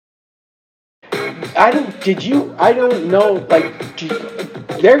I don't know, like,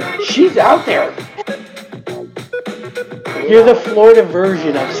 she's out there. You're the Florida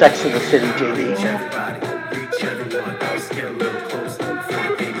version of Sex and the City, JD.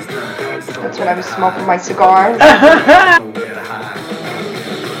 That's when I was smoking my cigars.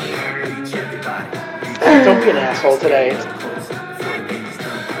 Don't be an asshole today.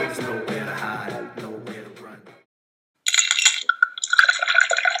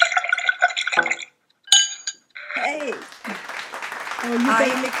 Hey. Oh,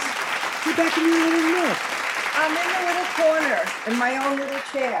 you're back in your little nook. I'm in the little corner in my own little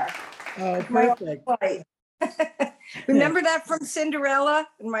chair. Oh, perfect. Remember that from Cinderella?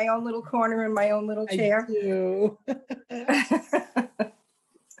 In my own little corner in my own little chair? I do.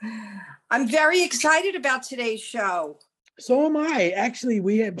 I'm very excited about today's show. So am I. Actually,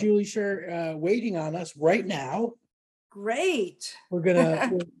 we have Julie Scher waiting on us right now. Great.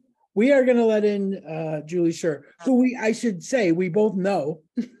 We are gonna let in Julie Scher, who I should say we both know.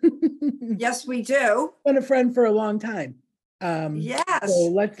 Yes, we do. Been a friend for a long time. Yes. So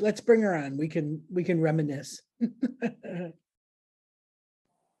let's bring her on. We can reminisce.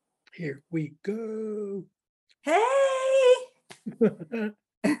 Here we go. Hey.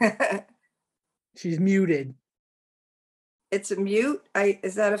 She's muted. It's a mute.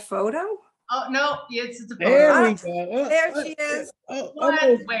 Is that a photo? Oh no, it's a photo. There we go. Oh, there she is.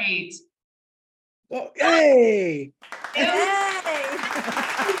 What? Wait. Oh, hey. Hey.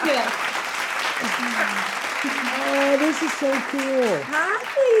 Oh, this is so cool.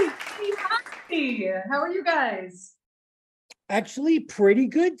 Hi. Hi. How are you guys? Actually, pretty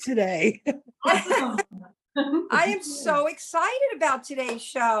good today. Awesome. I am so excited about today's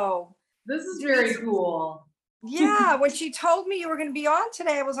show. This is very cool. Yeah, when she told me you were going to be on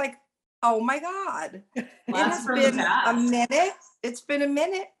today, I was like, oh my God. It has been a minute. It's been a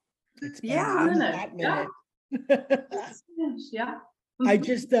minute. Yeah. Yeah. I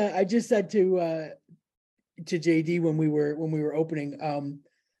just said to JD when we were opening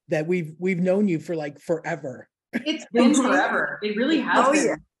that we've known you for like forever. It's been forever. It really has been.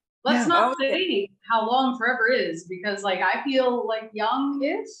 Yeah. Let's not say how long forever is, because like I feel like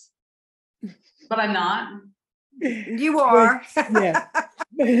young-ish, but I'm not. You are. Yeah.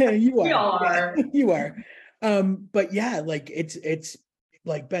 You are. We all are. You are. But yeah, like it's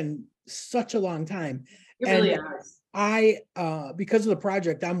like been such a long time. It really has. I because of the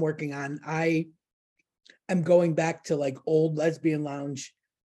project I'm working on, I am going back to like old Lesbian Lounge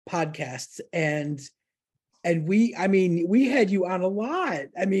podcasts and we had you on a lot.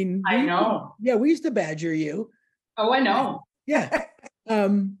 I mean, I know. Yeah, we used to badger you. Oh, I know. Yeah.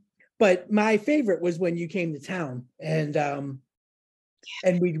 But my favorite was when you came to town and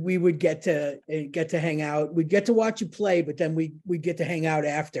we would get to hang out. We'd get to watch you play, but then we'd get to hang out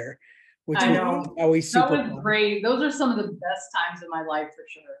after, which was always super fun. Great. Those are some of the best times of my life for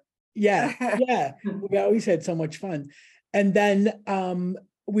sure. Yeah. Yeah. We always had so much fun. And then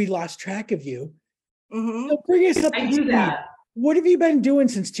we lost track of you. Mm-hmm. So bring us up I to do speed. that. What have you been doing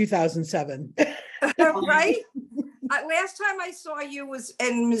since 2007? Right? Last time I saw you was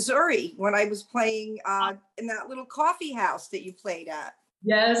in Missouri when I was playing in that little coffee house that you played at.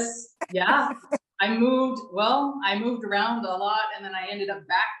 Yes. Yeah. I moved around a lot and then I ended up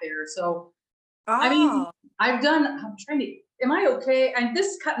back there. So, I mean, I'm trying to, am I okay? This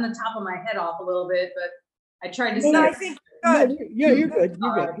is cutting the top of my head off a little bit, but I tried to say. I think you're good. Yeah, you're good.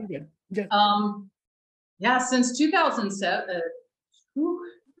 You're good. Yeah. Yeah, since 2007,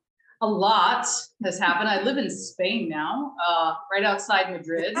 a lot has happened. I live in Spain now, right outside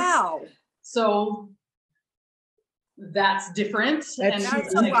Madrid. Wow. So that's different.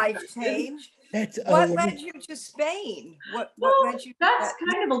 That's a life change. What led you to Spain? What led you? That's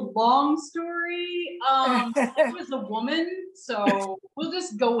kind of a long story. I was a woman, so we'll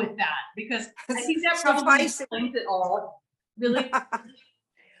just go with that because I think that probably explains it all. Really.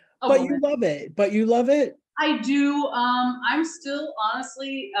 But you love it. I do. I'm still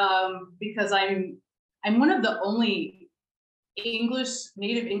honestly, because I'm one of the only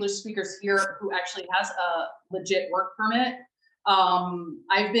native English speakers here who actually has a legit work permit.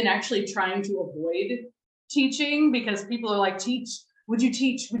 I've been actually trying to avoid teaching because people are like, would you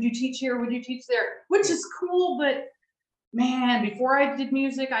teach here? Would you teach there? Which is cool, but man, before I did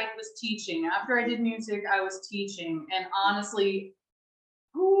music, I was teaching. After I did music, I was teaching. And honestly,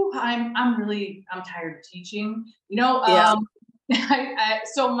 I'm tired of teaching.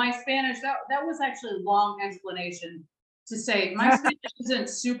 So my Spanish, that was actually a long explanation to say my Spanish isn't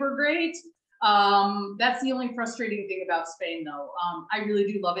super great. That's the only frustrating thing about Spain, though. I really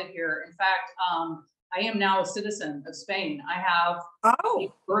do love it here. In fact, I am now a citizen of Spain. I have a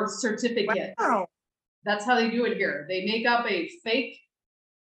birth certificate. Wow. That's how they do it here. They make up a fake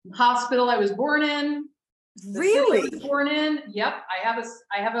hospital I was born in. The city I Really? was born in. Yep.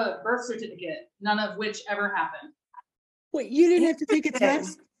 I have a birth certificate, none of which ever happened. Wait, you didn't have to take a Interesting.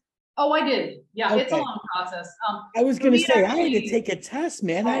 test? Oh, I did. Yeah, it's a Okay. long process. I was for gonna me, say, I had to actually- take a test,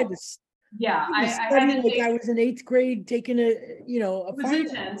 man. I had to Yeah, I had study to like take, I was in 8th grade taking a it was final.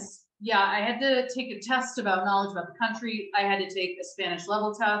 intense. Yeah, I had to take a test about knowledge about the country. I had to take a Spanish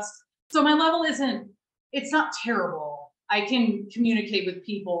level test. So my level it's not terrible. I can communicate with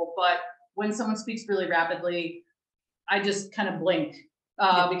people, but when someone speaks really rapidly, I just kind of blink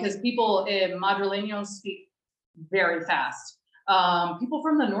because people in Madrileños speak very fast. People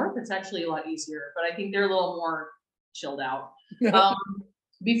from the north, it's actually a lot easier, but I think they're a little more chilled out.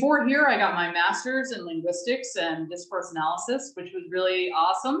 Before here, I got my master's in linguistics and discourse analysis, which was really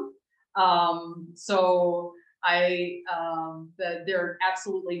awesome. So there are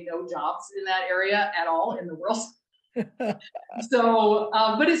absolutely no jobs in that area at all in the world. So,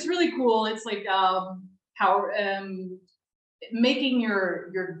 but it's really cool. It's like making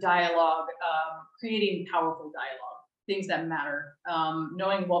your dialogue, creating powerful dialogue, things that matter,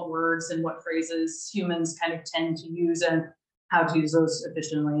 knowing what words and what phrases humans kind of tend to use and how to use those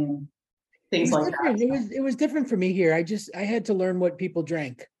efficiently and things like different. that. It was different for me here. I had to learn what people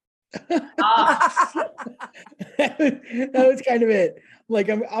drank. Ah, That was kind of it. Like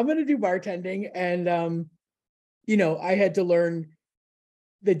I'm gonna do bartending, and I had to learn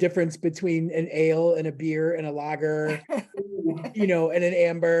the difference between an ale and a beer and a lager, and an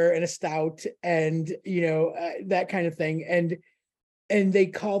amber and a stout, and that kind of thing. And they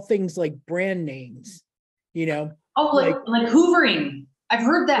call things like brand names, oh, like hoovering. I've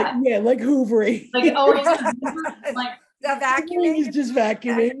heard that. yeah, like hoovering. Like, oh, it's Hoover, like, The Hoovering is vacuuming. just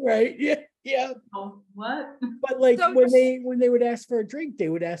vacuuming, right? Yeah. oh, what? But like So when they would ask for a drink, they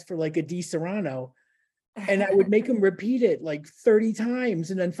would ask for like a Di Serrano, and I would make them repeat it like 30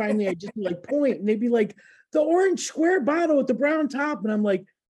 times, and then finally I'd just be like point, and they'd be like, the orange square bottle with the brown top, and I'm like,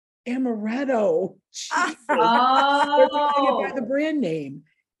 Amaretto. Jesus. They're calling it by the Oh, brand name,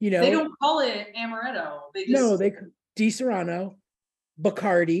 they don't call it amaretto. They just No, they Di Serrano,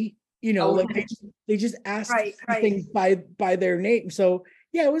 Bacardi, like okay. they just ask Right, things by their name. So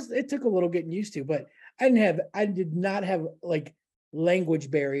yeah, it took a little getting used to, but I did not have like language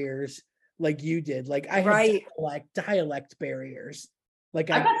barriers like you did. Like I had Right. dialect barriers. Like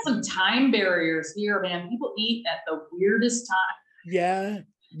I got some time barriers here, man. People eat at the weirdest time. yeah,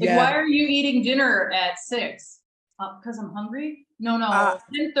 Like, why are you eating dinner at 6? Because I'm hungry? No,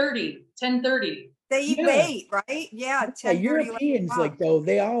 10:30. 10:30. They eat Yeah. late, right? Yeah, 10:30, Europeans like though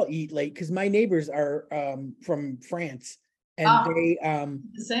they all eat late because my neighbors are from France, and they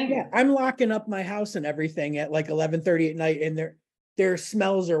The same. yeah, I'm locking up my house and everything at like 11:30 at night, and their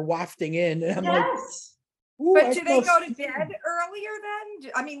smells are wafting in, and I'm like, Yes. ooh, But I do they smell go to bed earlier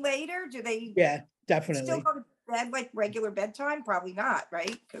then? I mean, later? Do they yeah, still definitely go to bed like regular bedtime? Probably not,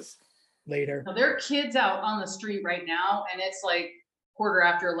 right? Because later. Now, there are kids out on the street right now, and it's like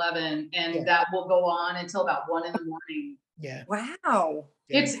 11:15, and Yeah. that will go on until about 1 in the morning. Yeah, wow.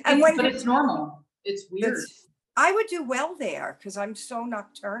 yeah. But it's normal. It's weird. I would do well there because I'm so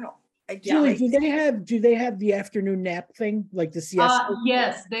nocturnal. Julie, do they have the afternoon nap thing, like the siesta?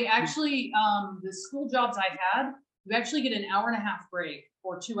 Yes, they actually, the school jobs I had, you actually get an hour and a half break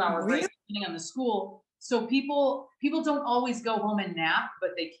or 2-hour break, Really? depending on the school. So people don't always go home and nap,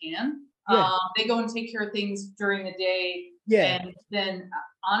 but they can. Yeah. They go and take care of things during the day. Yeah, And then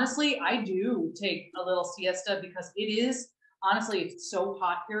honestly, I do take a little siesta because it is honestly, it's so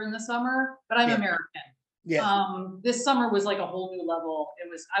hot here in the summer, but I'm Yeah. American. yeah. This summer was like a whole new level.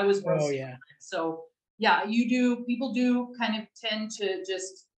 I was Oh roasting. yeah, So yeah, people do kind of tend to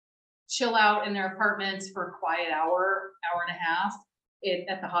just chill out in their apartments for a quiet hour and a half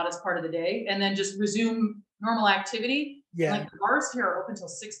at the hottest part of the day, and then just resume normal activity. yeah, Like the bars here are open till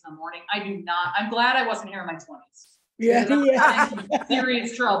 6 in the morning. I'm glad I wasn't here in my 20s. yeah, Because yeah, I'm in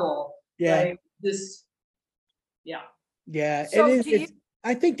serious trouble. yeah. Like this, yeah. Yeah, So it is. do you-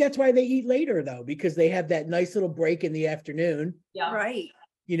 I think that's why they eat later though, because they have that nice little break in the afternoon, Yeah. right.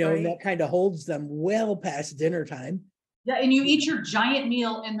 and Right. that kind of holds them well past dinner time. Yeah. And you eat your giant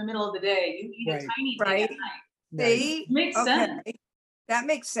meal in the middle of the day. You eat Right. a tiny thing Right. at night. They Makes sense. That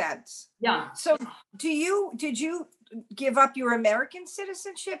makes sense. Yeah. So did you give up your American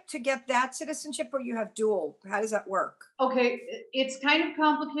citizenship to get that citizenship, or you have dual? How does that work? Okay, it's kind of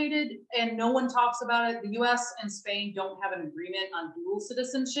complicated and no one talks about it. The US and Spain don't have an agreement on dual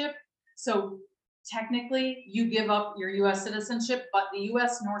citizenship. So technically you give up your US citizenship, but the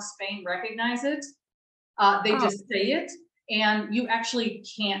US nor Spain recognize it. They just say it. And you actually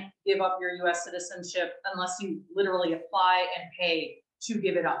can't give up your US citizenship unless you literally apply and pay to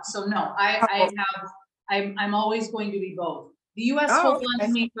give it up. So no, I'm always going to be both. The US holds on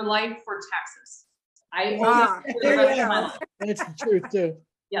to me for life for taxes. I owe it for the rest of my life. That's the truth too.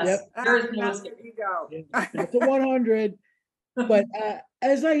 Yes, there is no escape. There you go. Yeah, that's a 100. But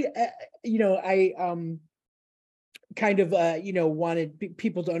as I kind of wanted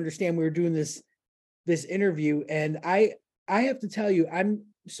people to understand we were doing this interview, and I have to tell you, I'm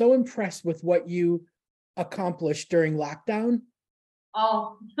so impressed with what you accomplished during lockdown.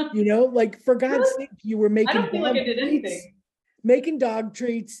 Oh, like for God's really? sake, you were making I don't feel like I did treats, anything. making dog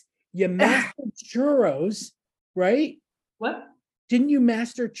treats. You mastered churros, right? What? Didn't you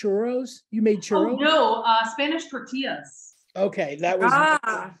master churros? You made churros? Oh no, Spanish tortillas. Okay, that was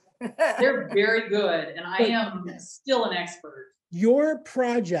They're very good, and I am still an expert. your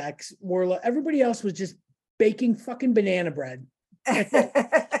projects were like everybody else was just baking fucking banana bread.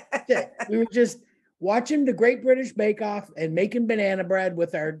 We were just watching the Great British Bake Off and making banana bread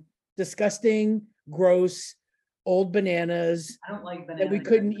with our disgusting, gross old bananas I don't like that banana we bread.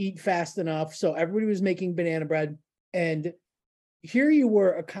 couldn't eat fast enough. So everybody was making banana bread, and here you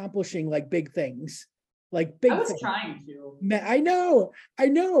were accomplishing like big things, like big I was things. trying to. I know.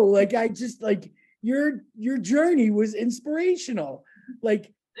 Like I just like your journey was inspirational.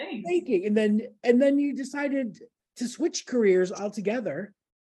 Like Thanks. baking, and then you decided to switch careers altogether.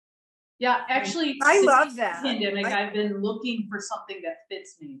 Yeah, actually, I since love the that. pandemic, I've been looking for something that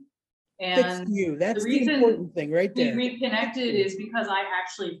fits me. Fits And you. That's the reason important thing right we there. reconnected is because I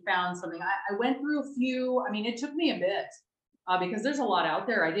actually found something. I went through a few, I mean, it took me a bit because there's a lot out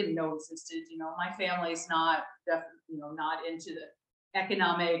there I didn't know existed. My family's not, not into the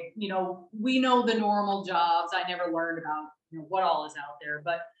economic, we know the normal jobs. I never learned about, what all is out there,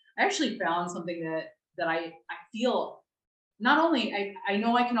 but I actually found something that I feel not only, I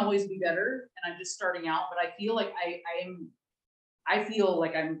know I can always be better and I'm just starting out, but I feel like I feel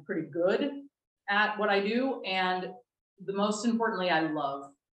like I'm pretty good at what I do. And the most importantly, I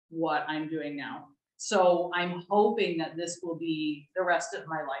love what I'm doing now. So I'm hoping that this will be the rest of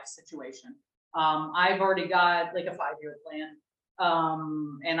my life situation. I've already got like a 5-year plan.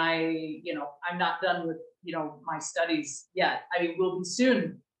 And I'm not done with, my studies yet. I mean, we'll be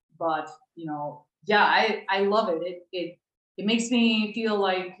soon, but yeah, I love it. It makes me feel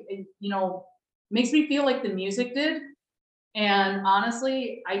like, makes me feel like the music did. And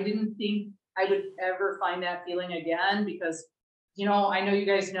honestly, I didn't think I would ever find that feeling again because, I know you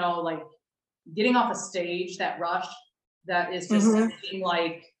guys know, like getting off a stage, that rush, that is just something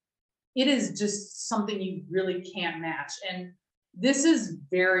like, it is just something you really can't match. And this is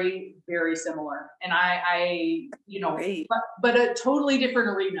very, very similar. And Great. but a totally different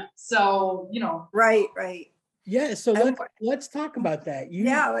arena. So, Right. Yeah. So let's talk about that.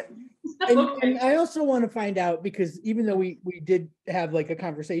 Yeah. And I also want to find out, because even though we did have like a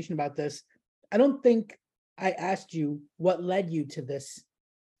conversation about this, I don't think I asked you what led you to this.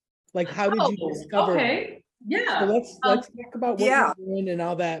 Like, how did you discover? Okay. Yeah. So let's talk about what Yeah. you're doing and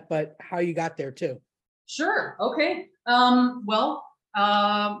all that, but how you got there too. Sure. Okay.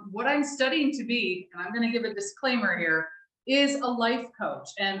 What I'm studying to be, and I'm going to give a disclaimer here, is a life coach.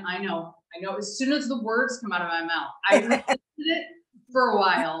 And I know as soon as the words come out of my mouth, I resisted it for a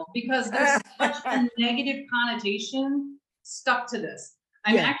while because there's such a negative connotation stuck to this.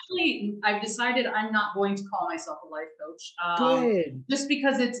 I've decided I'm not going to call myself a life coach. Good. Just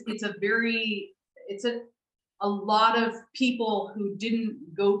because a lot of people who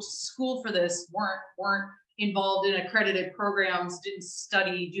didn't go to school for this weren't involved in accredited programs, didn't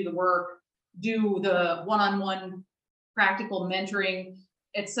study, do the work, do the one-on-one practical mentoring,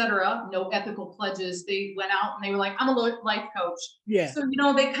 etc. No ethical pledges. They went out and they were like, I'm a life coach. Yeah. So,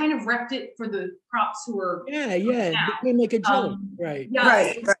 they kind of wrecked it for the props who were. Yeah. It became like a joke. Right. Yeah.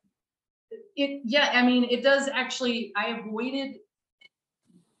 Right. It does actually, I avoided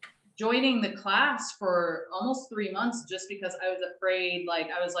joining the class for almost 3 months just because I was afraid,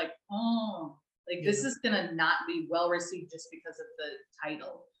 this is gonna not be well received just because of the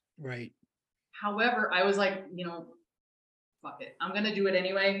title. Right. However, I was like, fuck it, I'm gonna do it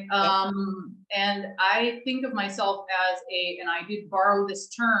anyway. And I think of myself as and I did borrow this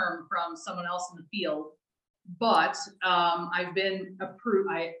term from someone else in the field, but I've been approved.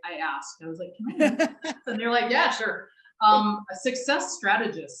 I asked, I was like, can I do this? And they're like, yeah, sure. A success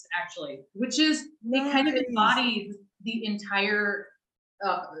strategist, actually, which is, it kind of embodies the entire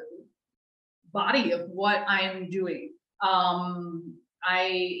body of what I am doing.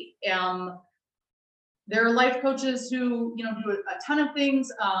 I am There are life coaches who, you know, do a ton of things.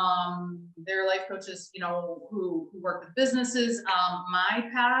 There are life coaches, you know, who work with businesses. My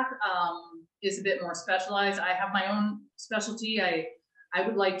path is a bit more specialized. I have my own specialty. I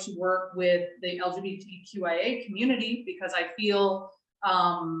would like to work with the LGBTQIA community because I feel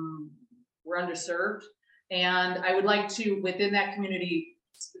we're underserved. And I would like to, within that community,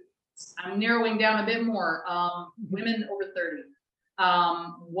 I'm narrowing down a bit more, women over 30.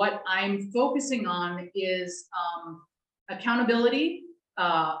 What I'm focusing on is accountability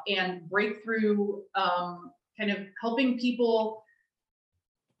and breakthrough, kind of holding people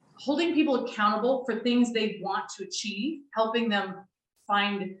accountable for things they want to achieve, helping them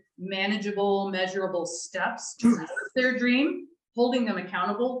find manageable, measurable steps towards their dream, holding them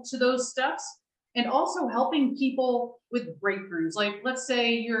accountable to those steps, and also helping people with breakthroughs. Like, let's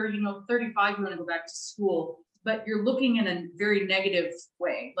say you're, you know, 35, you want to go back to school, but you're looking in a very negative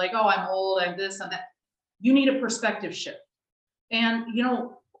way. Like, oh, I'm old, I'm this, I'm that. You need a perspective shift. And, you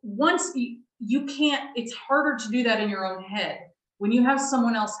know, once you can't, it's harder to do that in your own head. When you have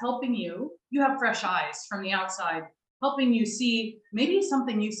someone else helping you, you have fresh eyes from the outside, helping you see maybe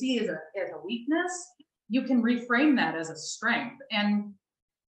something you see as a weakness, you can reframe that as a strength. And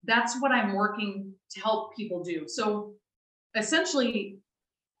that's what I'm working to help people do. So essentially,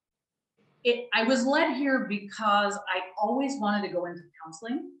 I was led here because I always wanted to go into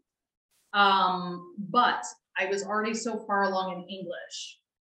counseling, but I was already so far along in English,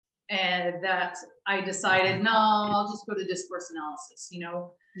 and that I decided, no, I'll just go to discourse analysis, you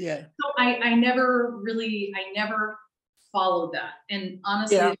know? Yeah. So I never followed that. And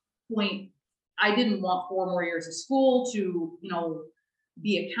honestly, at this point, I didn't want 4 more years of school to, you know,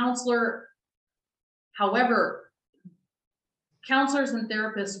 be a counselor. However, counselors and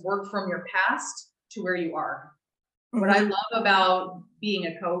therapists work from your past to where you are. What I love about being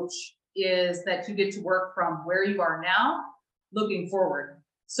a coach is that you get to work from where you are now, looking forward.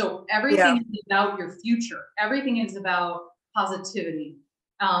 So everything is about your future. Everything is about positivity.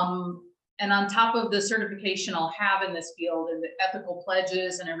 And on top of the certification I'll have in this field and the ethical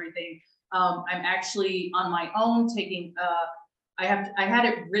pledges and everything, I'm actually on my own taking, I had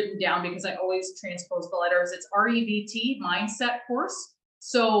it written down because I always transpose the letters. It's REBT mindset course.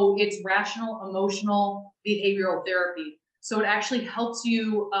 So it's rational, emotional, behavioral therapy. So it actually helps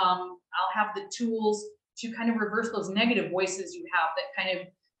you, I'll have the tools to kind of reverse those negative voices you have that kind of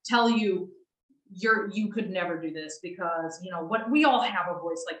tell you you could never do this, because, you know, what we all have a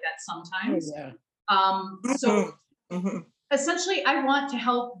voice like that sometimes. So essentially I want to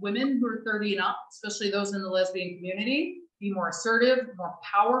help women who are 30 and up, especially those in the lesbian community, be more assertive, more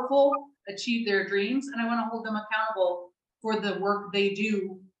powerful, achieve their dreams. And I want to hold them accountable for the work they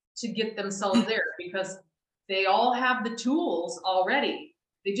do to get themselves there, because they all have the tools already.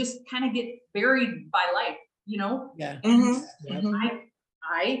 They just kind of get buried by life, you know?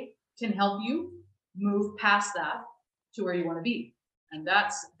 I can help you move past that to where you want to be. And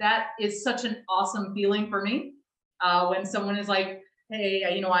that is such an awesome feeling for me. When someone is like, hey,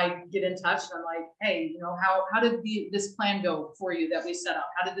 you know, I get in touch and I'm like, hey, you know, how did this plan go for you that we set up?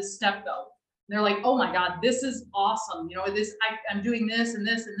 How did this step go? And they're like, oh my God, this is awesome. You know, I'm doing this and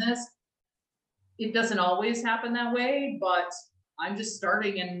this and this. It doesn't always happen that way, but I'm just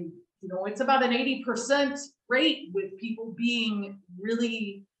starting, and, you know, it's about an 80% rate with people being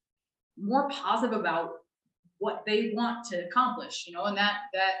really more positive about what they want to accomplish, you know, and that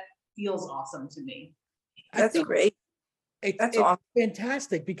feels awesome to me. That's great. It's awesome.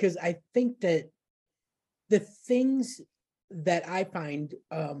 Fantastic, because I think that the things that I find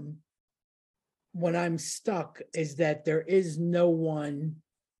when I'm stuck is that there is no one,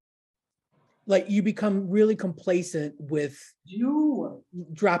 like, you become really complacent with you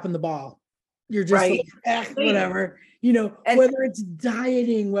dropping the ball. You're just like, whatever, you know, and whether it's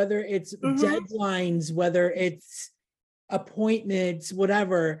dieting, whether it's deadlines, whether it's appointments,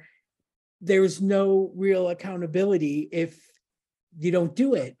 whatever, there's no real accountability if you don't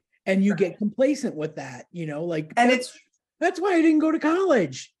do it, and you get complacent with that, you know, like, and that's why I didn't go to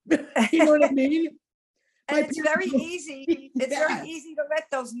college. You know what I mean? And it's very easy. It's very easy to let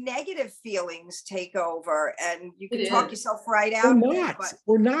those negative feelings take over, and you can talk yourself right out.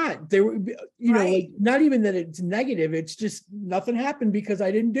 We're not. There, you know, like, not even that it's negative. It's just nothing happened because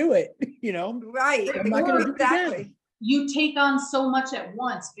I didn't do it. You know, right? I'm not going to do it again. You take on so much at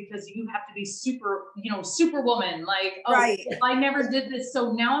once because you have to be superwoman. Like, oh, I never did this,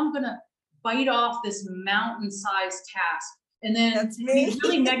 so now I'm going to bite off this mountain-sized task. And then be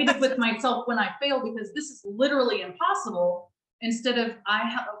really negative with myself when I fail, because this is literally impossible. Instead of,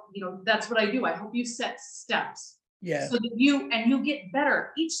 you know, that's what I do. I help you set steps. Yeah. So that you get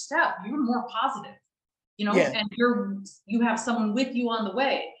better each step. You're more positive. you know, Yeah. and you have someone with you on the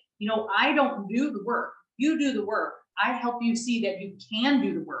way. You know, I don't do the work. You do the work. I help you see that you can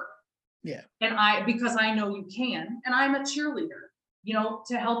do the work. Yeah. And because I know you can, and I'm a cheerleader, you know,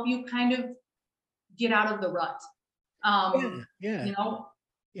 to help you kind of get out of the rut. Yeah. You know,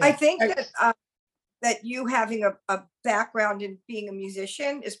 Yeah. I think that you having a background in being a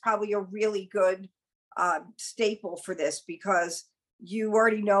musician is probably a really good staple for this, because you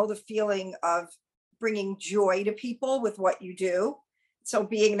already know the feeling of bringing joy to people with what you do. So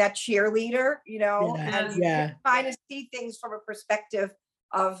being that cheerleader, you know, Yeah. and you Yeah. kind of see things from a perspective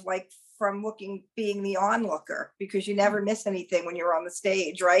of like from being the onlooker, because you never miss anything when you're on the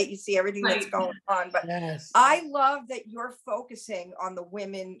stage, right? You see everything that's Right. going on. But Yes. I love that you're focusing on the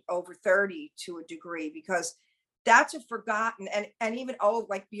women over 30 to a degree, because that's a forgotten, and even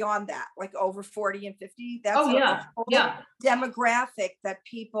like beyond that, like over 40 and 50, that's oh a yeah, whole yeah, demographic that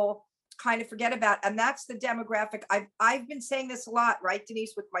people kind of forget about. And that's the demographic. I've been saying this a lot, right,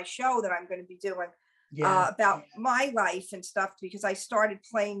 Denise, with my show that I'm going to be doing Yeah. about my life and stuff, because I started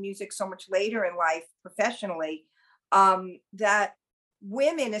playing music so much later in life professionally, that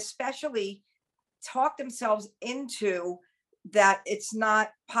women especially talk themselves into that it's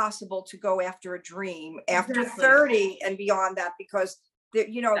not possible to go after a dream after Exactly. 30 and beyond that, because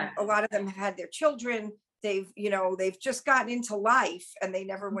you know, a Exactly. lot of them have had their children, they've just gotten into life and they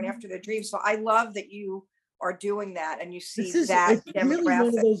never went Mhm. after their dreams. So I love that you are doing that and you see This is that it's really one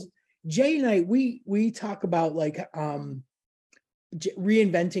of demographic. those. Jay and I, we talk about like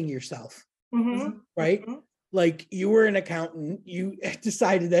reinventing yourself, Mhm, right? mhm. Like you were an accountant, you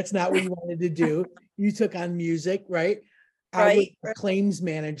decided that's not what you wanted to do. You took on music, right? I was Right, a right. claims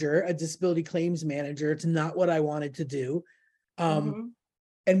manager, a disability claims manager. It's not what I wanted to do. Mhm.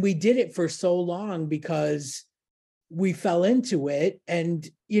 And we did it for so long because we fell into it. And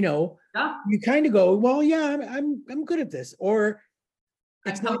you know, Yeah, you kind of go, well, yeah, I'm good at this, or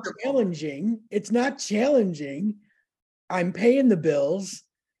I'm it's not comfortable. challenging. It's not challenging. I'm paying the bills,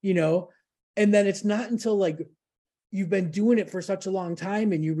 you know, and then it's not until like you've been doing it for such a long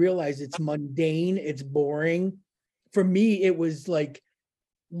time and you realize it's mundane, it's boring. For me, it was like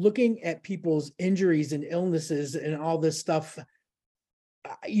looking at people's injuries and illnesses and all this stuff.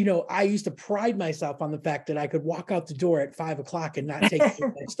 You know, I used to pride myself on the fact that I could walk out the door at 5 o'clock and not take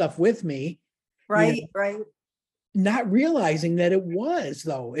that stuff with me, you know, Right, right. not realizing that it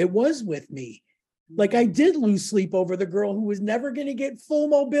was with me. Like I did lose sleep over the girl who was never going to get full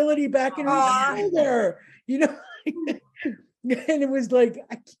mobility back in her Aw. shoulder, you know, and it was like,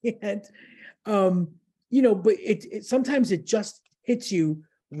 I can't, you know, but it sometimes it just hits you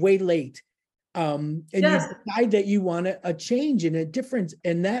way late. And Yes. you decide that you want a change and a difference.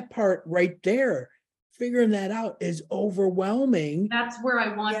 And that part right there, figuring that out is overwhelming. That's where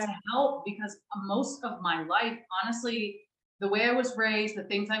I want Yeah. to help, because most of my life, honestly, the way I was raised, the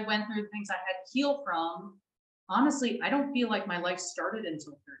things I went through, the things I had to heal from, honestly, I don't feel like my life started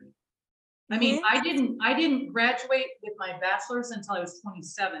until 30. I mean, Mhm. I didn't graduate with my bachelor's until I was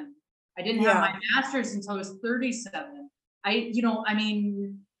 27. I didn't have my master's until I was 37. You know, I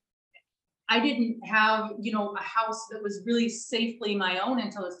mean, I didn't have, you know, a house that was really safely my own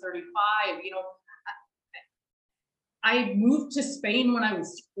until I was 35. You know, I moved to Spain when I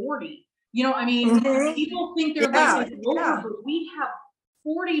was 40. You know, I mean, Mhm. people think their Yeah, life is over, yeah. but we have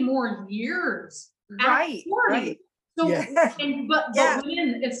 40 more years at Right, 40. right. So, Yeah. but Yeah.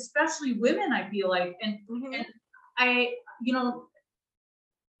 women, especially women, I feel like, and Mhm. I, you know,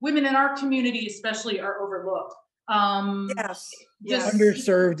 women in our community especially are overlooked. Yes, Just yes.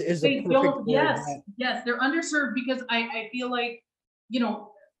 Underserved is a they perfect don't. word. Yes, they're underserved, because I feel like, you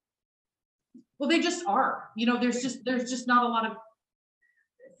know, well, they just are. You know, there's just not a lot of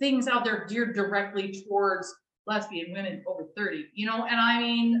things out there geared directly towards lesbian women over 30. You know, and I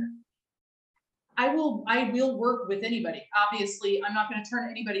mean, I will work with anybody. Obviously, I'm not going to turn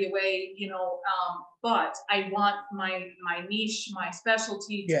anybody away, you know, but I want my niche, my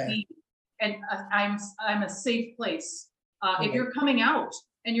specialty to Yeah. be, and I'm a safe place. If Right. you're coming out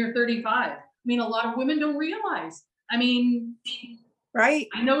and you're 35, I mean, a lot of women don't realize. I mean, Right.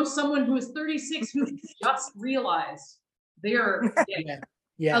 I know someone who is 36 who just realized they're gay, Yeah. a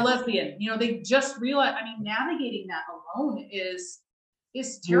Yeah. lesbian. You know, they just realized. I mean, navigating that alone is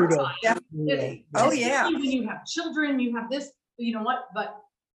Brutal. terrifying. Brutal. Oh, Especially yeah. when you have children, you have this, you know what, but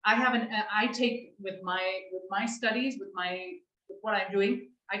I take with my studies, with what I'm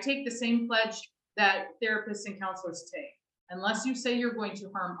doing, I take the same pledge that therapists and counselors take. Unless you say you're going to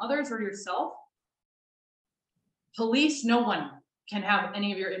harm others or yourself, police, no one can have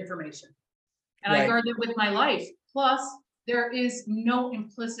any of your information. And I Right. guard it with my life. Plus, there is no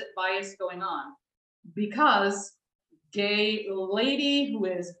implicit bias going on. because gay lady who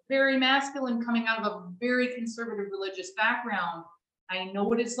is very masculine coming out of a very conservative religious background, I know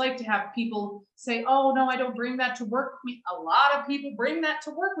what it's like to have people say, oh no, I don't bring that to work with me. A lot of people bring that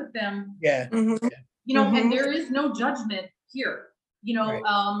to work with them, Yeah. Mhm. you know, Mhm. and there is no judgment here. You know,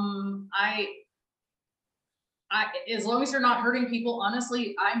 Right. I, as long as you're not hurting people,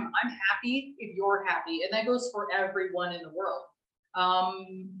 honestly, I'm happy if you're happy, and that goes for everyone in the world.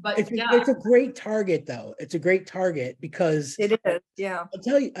 But yeah, It's a great target though. It's a great target because It is, yeah. I'll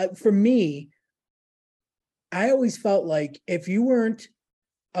tell you, for me, I always felt like if you weren't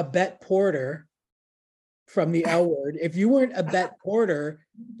a Bet Porter from the L Word, if you weren't a Bet Porter,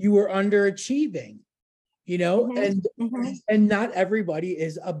 you were underachieving, you know, Mhm. Mhm. and not everybody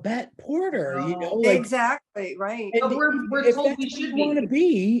is a Bet Porter, you know, like, Exactly, right. and but we're if told that's we what you should want to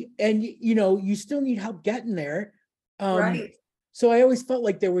be. be, and you know, you still need help getting there. Right. So I always felt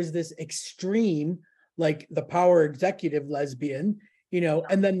like there was this extreme, like the power executive lesbian, you know,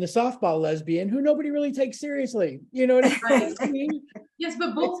 and then the softball lesbian who nobody really takes seriously. You know what I Right. mean? Yes,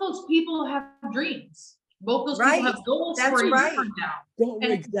 but both those people have dreams. Both those people Right. have goals That's for a year right. from now. Don't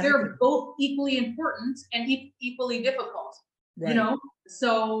And exactly they're both equally important and equally difficult, you right. know?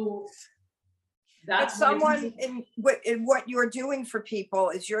 So But that's what someone in what you're doing for people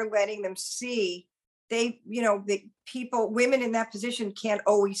is you're letting them see the people, women in that position can't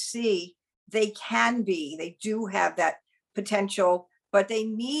always see they do have that potential, but they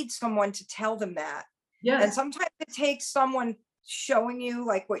need someone to tell them that. And yes, sometimes it takes someone showing you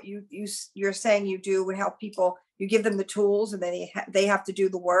like what you're saying you do and help people, you give them the tools and then they have to do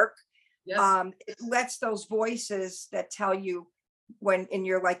the work. yes, It lets those voices that tell you when in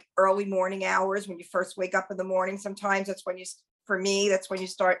your like early morning hours, when you first wake up in the morning, sometimes that's when for me, that's when you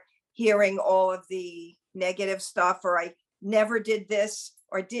start hearing all of the negative stuff, or I never did this,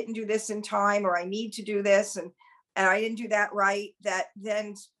 or I didn't do this in time, or I need to do this, and I didn't do that right. That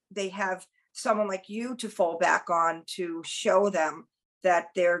then they have someone like you to fall back on to show them that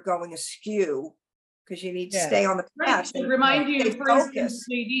they're going askew, because you need to Yeah. stay on the right. path To and remind you, stay for instance, focused.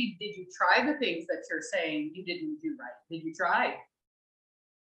 JD, did you try the things that you're saying you didn't do right? Did you try?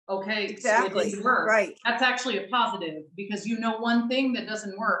 Okay, so it Exactly. didn't work. Right. That's actually a positive because you know one thing that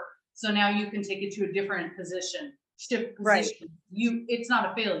doesn't work. So now you can take it to a different position, shift Right. position. It's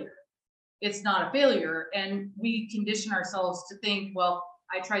not a failure. It's not a failure. And we condition ourselves to think, well,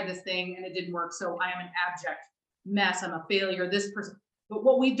 I tried this thing and it didn't work. So I am an abject mess. I'm a failure. This person. But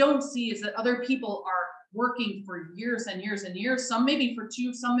what we don't see is that other people are working for years and years and years, some maybe for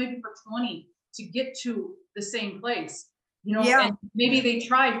 2, some maybe for 20 to get to the same place. You know, Yeah. and maybe they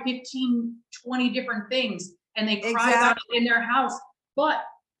try 15, 20 different things and they cry about Exactly. it in their house, but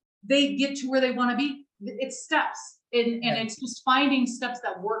they get to where they want to be. It's steps. And Yeah. it's just finding steps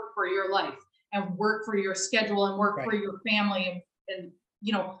that work for your life and work for your schedule and work for Right. your family. And,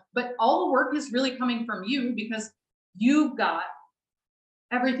 you know, but all the work is really coming from you because you've got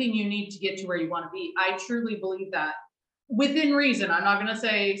everything you need to get to where you want to be. I truly believe that within reason. I'm not going to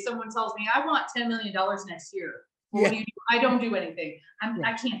say someone tells me I want $10 million next year. Well, what do you do? I don't do anything.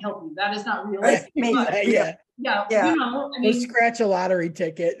 I can't help you. That is not realistic. But, Yeah. Yeah. you know, I Or mean, scratch a lottery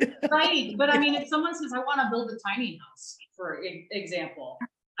ticket. right. But I mean, if someone says, I want to build a tiny house, for example,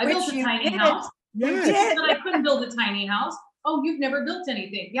 I built Which a you tiny did. house. You Yes. did. But I couldn't build a tiny house. Oh, you've never built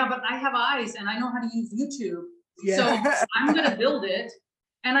anything. Yeah, but I have eyes and I know how to use YouTube. Yeah. So I'm going to build it.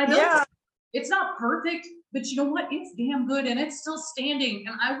 And I built Yeah. it. It's not perfect, but you know what? It's damn good and it's still standing.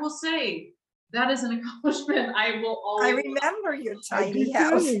 And I will say that is an accomplishment I will I always remember your I do tiny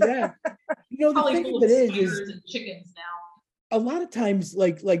house. too, yeah. You know, the probably thing full of of it is spiders and chickens now. a lot of times,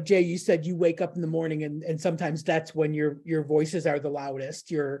 like Jay, you said you wake up in the morning and sometimes that's when your voices are the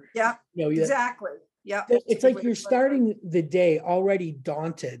loudest. Yeah, You know, exactly. Yeah. it's like you're starting the day already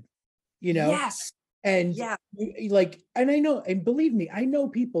daunted, you know, Yes. and Yeah. like, and I know, and believe me, I know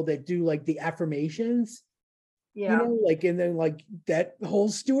people that do like the affirmations, Yeah. you know, like, and then like that whole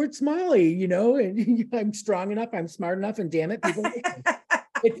Stuart Smalley, you know, and I'm strong enough, I'm smart enough, and damn it, people like me.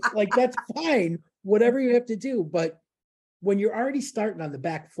 It's like, that's fine, whatever you have to do. But when you're already starting on the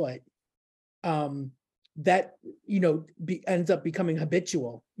back foot, that, you know, ends up becoming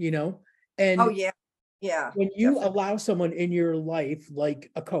habitual, you know, and Oh yeah. Yeah. when you Definitely. allow someone in your life, like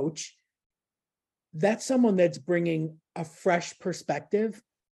a coach, that's someone that's bringing a fresh perspective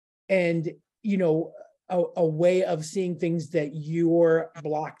and, you know, a way of seeing things that you're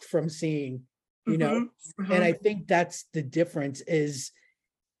blocked from seeing, you know. Mhm, And mhm. I think that's the difference is,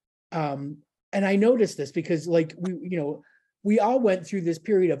 and I noticed this because like we all went through this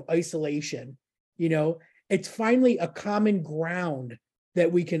period of isolation, you know. It's finally a common ground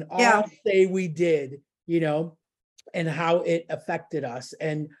that we can all Yeah. say we did, and how it affected us.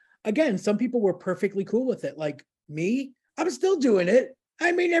 And again, some people were perfectly cool with it. Like me, I'm still doing it.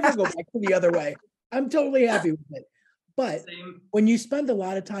 I may never go back to the other way. I'm totally happy with it. But Same. when you spend a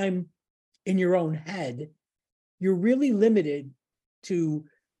lot of time in your own head, you're really limited to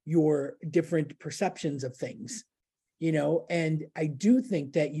your different perceptions of things, and I do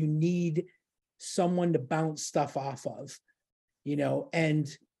think that you need someone to bounce stuff off of, and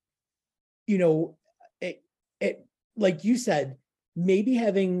it like you said, maybe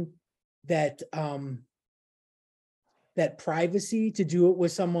having that that privacy to do it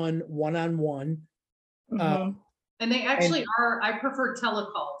with someone one-on-one. Mhm. And they actually are, I prefer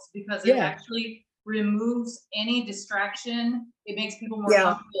telecalls because it Yeah. actually removes any distraction. It makes people more Yeah.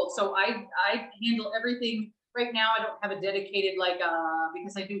 comfortable. So I handle everything. Right now, I don't have a dedicated,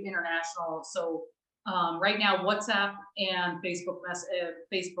 because I do international. So right now, WhatsApp and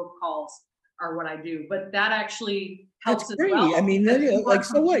Facebook calls are what I do. But that actually helps That's as great. well. I mean, because then, you like, are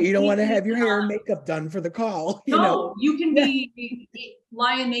so what? You don't want to have your hair and completely makeup done for the call, No, you can Yeah. be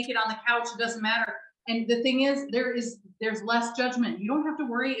lying naked on the couch. It doesn't matter. And the thing is, there's less judgment. You don't have to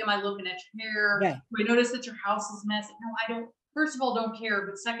worry. Am I looking at your hair? Yeah. Do I notice that your house is messy? No, I don't. First of all, don't care.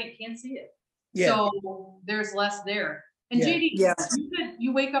 But second, can't see it. Yeah. So there's less there. And Yeah. JD, Yes.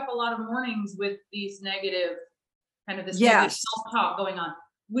 you wake up a lot of mornings with these negative, negative Yes. self-talk going on.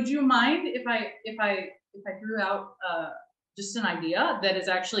 Would you mind if I threw out just an idea that has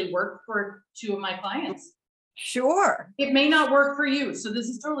actually worked for 2 of my clients? Sure. It may not work for you, so this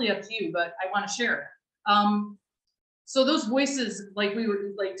is totally up to you, but I want to share it. So those voices, like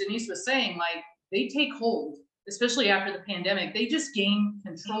Denise was saying, like they take hold, especially after the pandemic. They just gain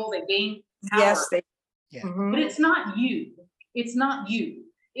control, they gain power. Yes. Yeah. Mhm. But it's not you. It's not you.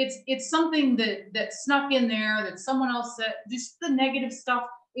 It's something that snuck in there that someone else said, just the negative stuff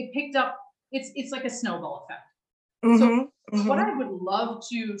it picked up. It's like a snowball effect. So Mhm. what Mhm. I would love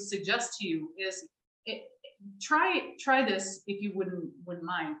to suggest to you is try this if you wouldn't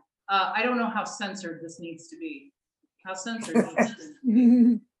mind. I don't know how censored this needs to be. How censored needs to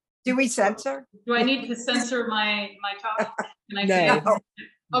be. Do we censor? Do I need to censor my talk? Can I No. say it? No.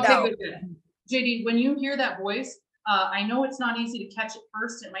 Okay, No. good. JD, when you hear that voice, I know it's not easy to catch it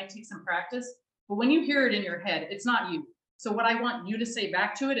first. It might take some practice, but when you hear it in your head, it's not you. So what I want you to say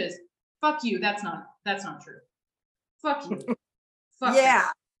back to it is, "Fuck you. That's not true. Fuck you. Fuck Yeah,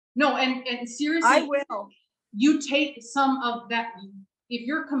 that." No, and seriously, I will. you take some of that. If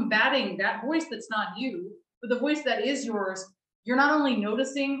you're combating that voice that's not you, but the voice that is yours, you're not only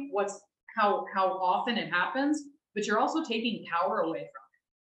noticing how often it happens, but you're also taking power away from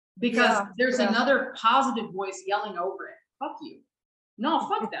it because Yeah, there's yeah. another positive voice yelling over it. Fuck you. No,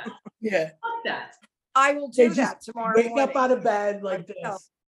 fuck that. Yeah. Fuck that. I will They do just that tomorrow Wake morning. up out of bed like I know. this.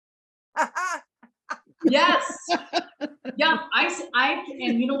 Yes. Yeah.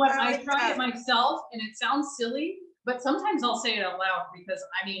 And you know what? I like try that. it myself and it sounds silly, but sometimes I'll say it out loud because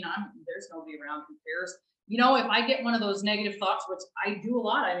there's nobody around who cares. If I get one of those negative thoughts, which I do a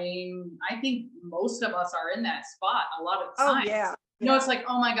lot, I think most of us are in that spot a lot of the Oh time. yeah. It's like,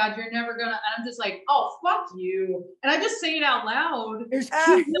 oh my God, you're never gonna, and I'm just like, oh, fuck you. And I just say it out loud. There's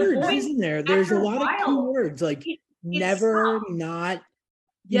Ah, key words, voice, isn't there? There's a after a lot of key while, words like it never, stops. not,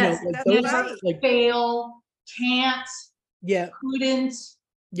 Yes, like that's those, right. like, fail, can't, yeah, couldn't.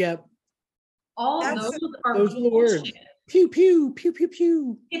 yeah. All That's those the- are Those are the bullshit. words. Pew, pew, pew, pew,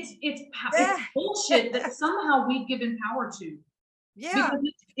 pew. It's Yeah. bullshit that somehow we've given power to. Yeah,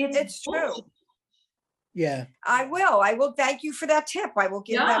 Because it's true. bullshit. Yeah. I will. Thank you for that tip. I will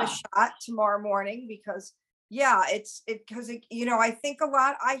give that a Yeah. shot tomorrow morning because yeah, I think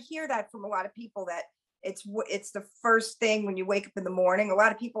I hear that from a lot of people that it's the first thing when you wake up in the morning. A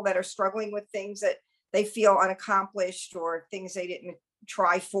lot of people that are struggling with things that they feel unaccomplished or things they didn't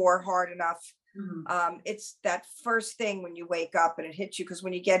try for hard enough. Mhm. It's that first thing when you wake up and it hits you because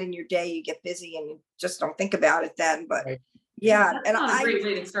when you get in your day, you get busy and you just don't think about it then. But Right. yeah, That's and not a great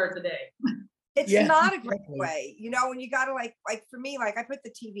way to start the day. it's Yeah, not a great exactly. way, when you gotta like for me, like I put the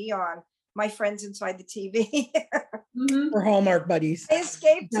TV on, my friends inside the TV. Mhm. For Hallmark buddies. I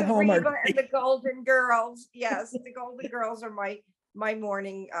escaped The to Hallmark Reba and the Golden Girls. Yes, the Golden Girls are my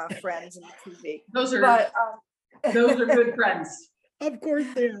morning friends in the TV. Those are But good friends. Of course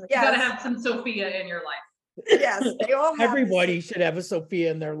they are. You gotta yes, have some Sophia in your life. yes, they all have. Everybody should have a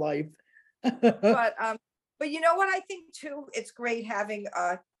Sophia in their life. But you know what I think too, it's great having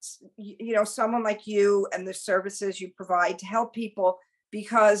someone like you and the services you provide to help people,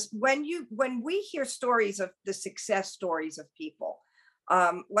 because when we hear stories of the success stories of people,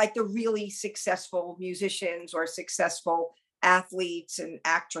 like the really successful musicians or successful athletes and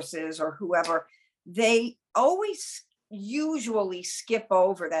actresses or whoever, they always usually skip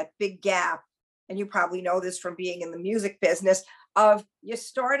over that big gap. And you probably know this from being in the music business, of you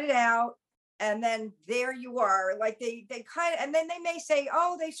started out and then there you are, like they kind of, and then they may say,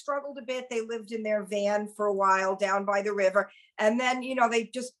 oh, they struggled a bit, they lived in their van for a while down by the river, and then they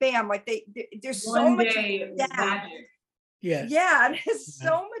just bam, like there's so One much day was gap. magic. Yeah. And there's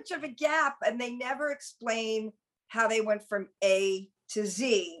so much of a gap, and they never explain how they went from A to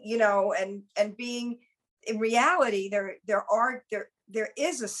Z, and being in reality, there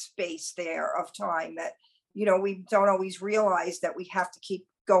is a space there of time that, we don't always realize that we have to keep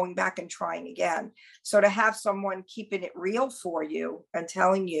going back and trying again. So to have someone keeping it real for you and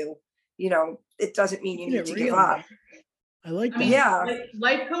telling you, it doesn't mean you Keeping need it to give real. up. I like I that. mean, Yeah.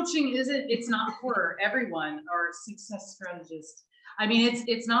 life coaching it's not for everyone, or success strategist. I mean,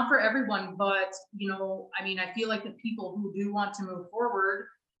 it's not for everyone, but I mean, I feel like the people who do want to move forward,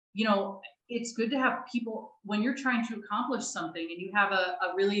 it's good to have people when you're trying to accomplish something and you have a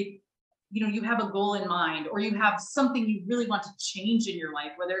really, you have a goal in mind, or you have something you really want to change in your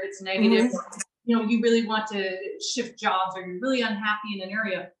life, whether it's negative, or, you really want to shift jobs, or you're really unhappy in an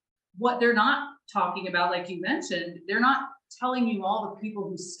area. What they're not talking about, like you mentioned, they're not telling you all the people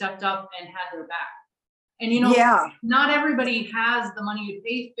who stepped up and had their back. And not everybody has the money to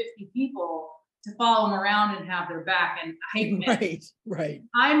pay 50 people to follow them around and have their back. And hype man. Right.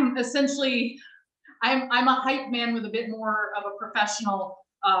 I'm essentially, I'm a hype man with a bit more of a professional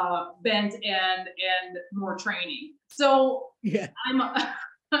bent and more training. So Yeah,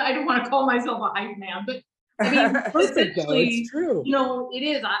 I don't want to call myself a hype man, but I mean, perfect though. It's true. it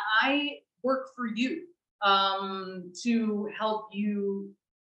is. I work for you to help you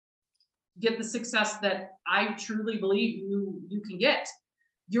get the success that I truly believe you can get.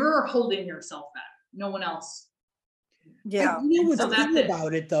 You're holding yourself back, no one else. Yeah. What's cool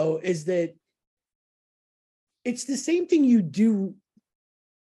about it though is that it's the same thing you do.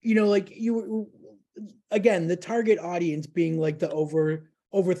 Like you, again, the target audience being like the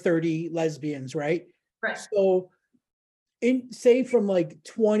over 30 lesbians, right? Right. So say from like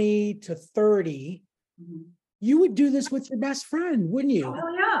 20 to 30, you would do this with your best friend, wouldn't you? Oh,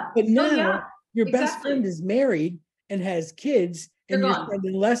 hell yeah. But now your best friend is married and has kids, and you're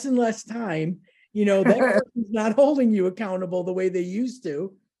spending less and less time. That person's not holding you accountable the way they used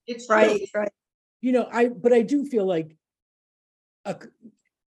to. It's right. But I do feel like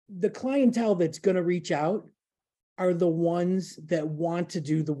the clientele that's going to reach out are the ones that want to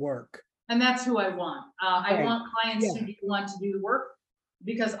do the work. And that's who I want. I want clients who want to do the work,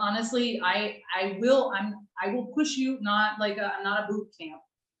 because honestly, I will push you, not a boot camp,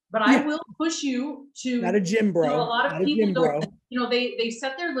 but I will push you to not a gym bro. A lot of people don't, they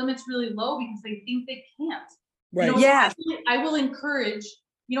set their limits really low because they think they can't. Right. I will encourage,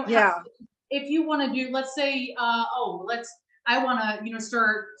 if you want to do, let's say, I want to,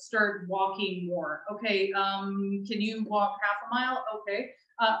 start walking more. Okay. Can you walk half a mile? Okay.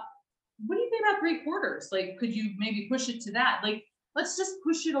 What do you think about 3/4? Like, could you maybe push it to that? Like, let's just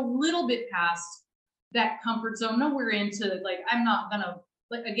push it a little bit past that comfort zone. Nowhere into, like, I'm not gonna,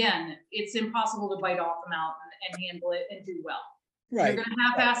 like, again, it's impossible to bite off the mountain and handle it and do well. Right. You're gonna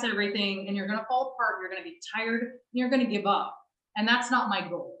half-ass everything, and you're gonna fall apart. You're gonna be tired. And you're gonna give up, and that's not my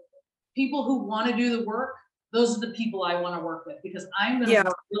goal. People who want to do the work, those are the people I want to work with, because I'm gonna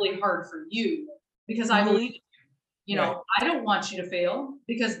work really hard for you, because I believe. I don't want you to fail,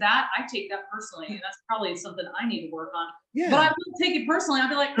 because I take that personally, and that's probably something I need to work on. Yeah. But I will take it personally. I'll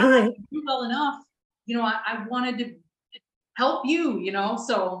be like, I didn't do well enough. I wanted to help you,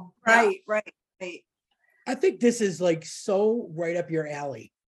 so. Right. I think this is like so right up your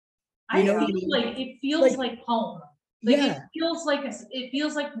alley. It feels like home. Like, it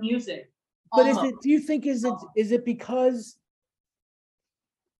feels like music. But do you think, is it because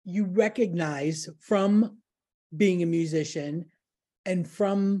you recognize from being a musician and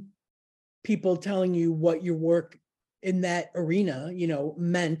from people telling you what your work in that arena,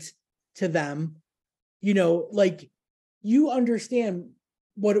 meant to them, like you understand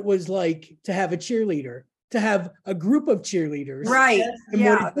what it was like to have a cheerleader, to have a group of cheerleaders. Right. And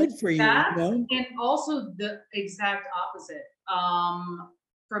what it did for you. And also the exact opposite.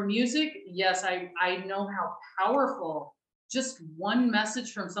 For music, yes, I know how powerful just one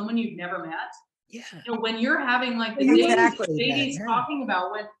message from someone you've never met. Yeah. When you're having like the Sadie's talking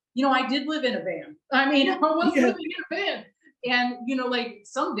about, when, I did live in a van. I mean, I was living in a van. And, like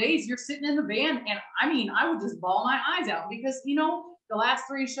some days you're sitting in the van, and I would just bawl my eyes out because, the last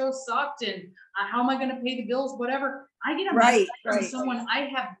 3 shows sucked, and how am I going to pay the bills, whatever. I get a message from someone I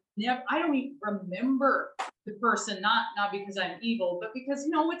have I don't even remember the person, not because I'm evil, but because,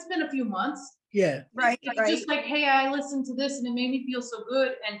 it's been a few months. Yeah. Right, It's right. just like, hey, I listened to this and it made me feel so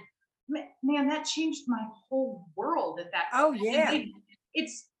good. And man, that changed my whole world at that Oh, point. yeah.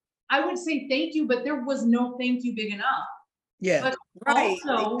 I would say thank you, but there was no thank you big enough. Yeah. But Right,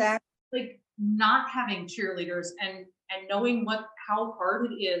 also, exactly. like, not having cheerleaders and knowing how hard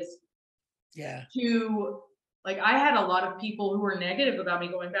it is Yeah. to, like, I had a lot of people who were negative about me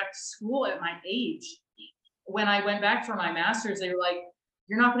going back to school at my age. When I went back for my master's, they were like,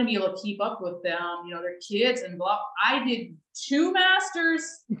 you're not going to be able to keep up with them. They're kids and blah. I did 2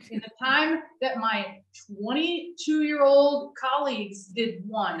 masters in the time that my 22-year-old colleagues did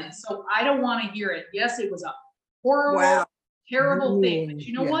 1. So I don't want to hear it. Yes, it was a horrible, Wow. terrible thing. But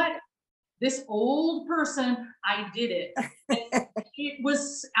you know Yeah. what? This old person, I did it. And it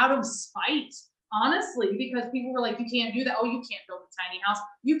was out of spite, honestly, because people were like, you can't do that. Oh, you can't build a tiny house.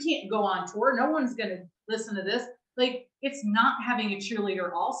 You can't go on tour. No one's going to listen to this. Like, it's not having a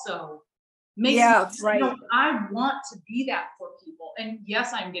cheerleader also makes Yeah, me, right. I want to be that for people. And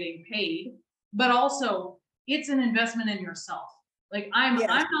yes, I'm getting paid, but also it's an investment in yourself. Like, I'm Yes.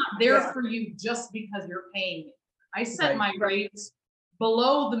 not there Yeah. for you just because you're paying me. I set Right. my rates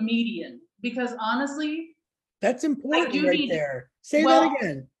below the median because honestly, That's important do right need- there. Say well, that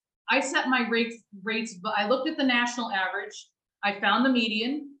again. I set my rates, but I looked at the national average, I found the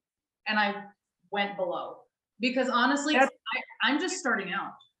median, and I went below. Because honestly, I'm just starting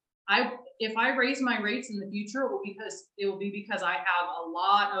out. If I raise my rates in the future, it will be because I have a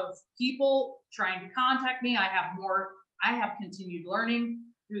lot of people trying to contact me. I have continued learning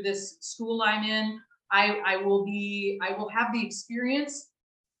through this school I'm in. I will have the experience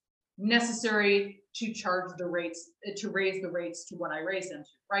necessary to charge the rates, to raise the rates to what I raise them to.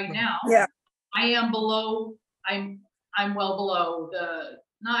 Right now, Yeah. I am below, I'm well below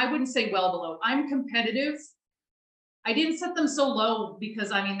no, I wouldn't say well below. I'm competitive. I didn't set them so low because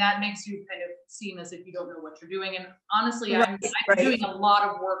that makes you kind of seem as if you don't know what you're doing. And honestly, I'm doing a lot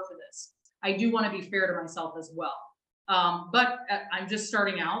of work for this. I do want to be fair to myself as well. But I'm just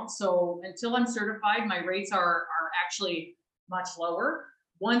starting out. So until I'm certified, my rates are actually much lower.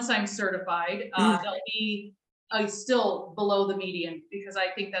 Once I'm certified, they'll be still below the median because I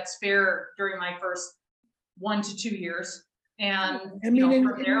think that's fair during my first 1 to 2 years. And from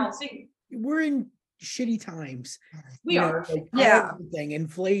there, I'll see. We're in shitty times. We are. Everything,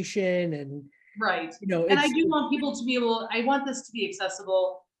 inflation and right. And I do want people to be able. I want this to be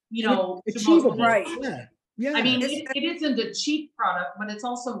accessible. achievable. Right. Yeah. I mean, it isn't a cheap product, but it's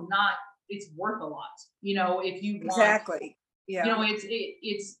also not. It's worth a lot. If you want, exactly. Yeah.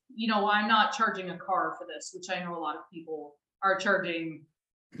 It's I'm not charging a car for this, which I know a lot of people are charging.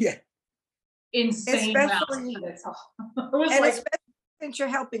 Yeah. Insane especially, amounts. Especially since you're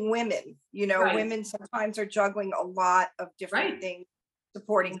helping women, Right. Women sometimes are juggling a lot of different things,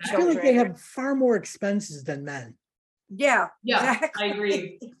 supporting I feel children. like they have far more expenses than men. Yeah, exactly. I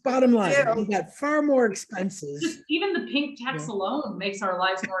agree. Bottom line, we got far more expenses. Just even the pink tax alone makes our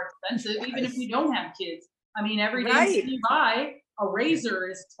lives more expensive, even if we don't have kids. Every day you buy a razor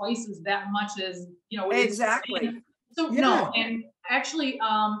is twice as that much as exactly. So no, and actually,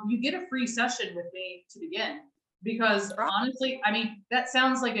 you get a free session with me to begin because honestly, that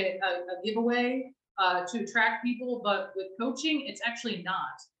sounds like a giveaway to attract people, but with coaching, it's actually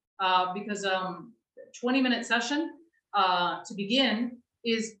not because 20-minute session to begin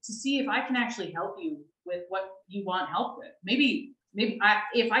is to see if I can actually help you with what you want help with. Maybe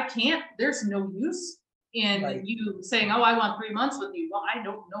if I can't, there's no use in you saying, oh, I want 3 months with you. Well, I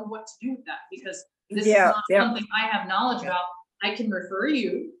don't know what to do with that because this is not something I have knowledge about. I can refer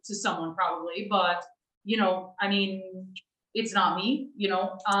you to someone probably, but it's not me,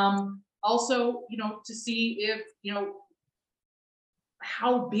 also, to see if,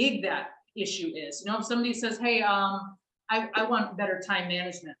 how big that issue is. If somebody says, hey, I want better time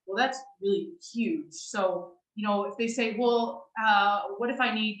management. Well, that's really huge. So, if they say, well, what if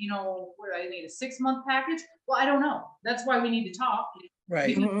I need, what do I need, a 6-month package? Well, I don't know. That's why we need to talk.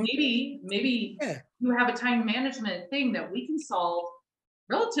 Right. Because maybe you have a time management thing that we can solve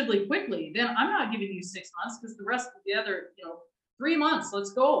relatively quickly. Then I'm not giving you 6 months because the rest of the other, 3 months,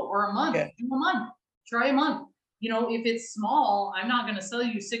 let's go, or a month, do a month, try a month. If it's small, I'm not going to sell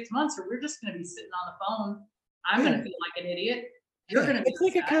you 6 months or we're just going to be sitting on the phone. I'm going to feel like an idiot. You're going to be it's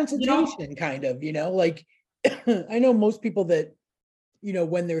like a consultation kind of, like I know most people that,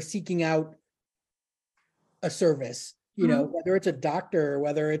 when they're seeking out a service, whether it's a doctor,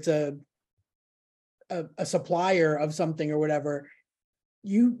 whether it's a supplier of something or whatever,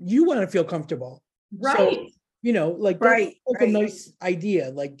 you want to feel comfortable. Right. You know, like Right, that's right. a nice idea.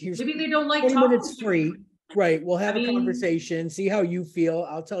 Like here's Maybe they don't like 20 talking minutes to free. you. Right. We'll have I a mean- conversation, see how you feel.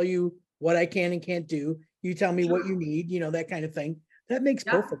 I'll tell you what I can and can't do. You tell me what Sure. you need, you know, that kind of thing. That makes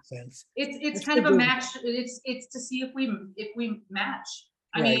Yeah. perfect sense. It's That's kind of good a business. match. It's to see if we match.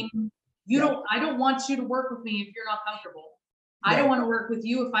 I Right. mean, Yeah. I don't want you to work with me if you're not comfortable. I don't Right. want to work with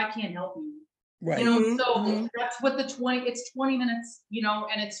you if I can't help you. Right. You know, Mhm, so mhm. that's what it's 20 minutes, you know,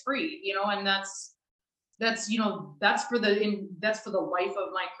 and it's free, you know, and that's you know, that's for the life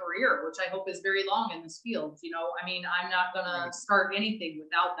of my career, which I hope is very long in this field. You know, I mean, I'm not gonna Right. start anything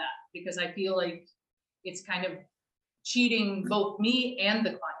without that because I feel like it's kind of cheating both me and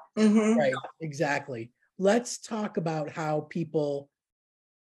the client. Mhm. Right. Exactly. Let's talk about how people,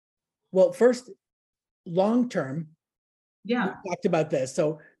 well, first, long term, we Yeah. talked about this.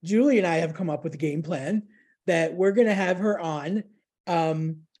 So Julie and I have come up with a game plan that we're going to have her on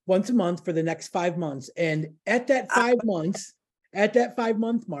once a month for the next 5 months. And at that 5 months, at that 5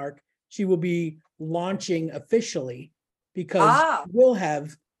 month mark, she will be launching officially because Ah, we'll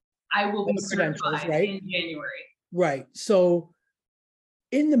have I will be the credentials, certified right? in January. Right. So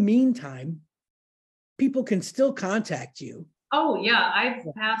in the meantime, people can still contact you. Oh yeah, I've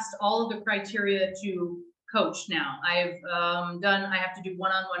passed all of the criteria to coach now. I have to do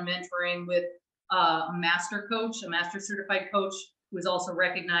one-on-one mentoring with a master coach, a master certified coach who is also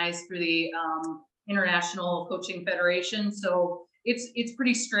recognized through the International Coaching Federation. So it's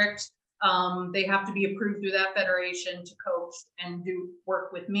pretty strict. They have to be approved through that federation to coach and do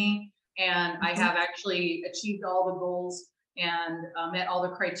work with me. And I have actually achieved all the goals and met all the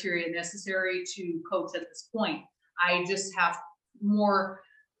criteria necessary to coach at this point. I just have more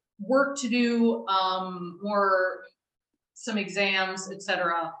work to do, some exams,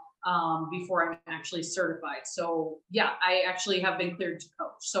 etc., before I'm actually certified. So yeah, I actually have been cleared to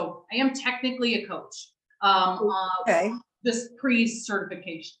coach. So I am technically a coach, okay. just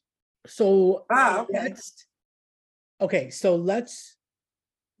pre-certification. So Ah, okay. let's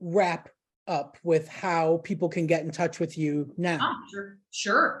wrap up with how people can get in touch with you now.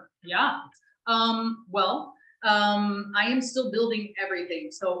 Sure. Yeah. I am still building everything.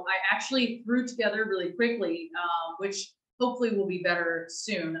 So I actually threw together really quickly, which hopefully will be better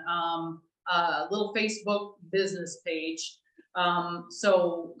soon, a little Facebook business page.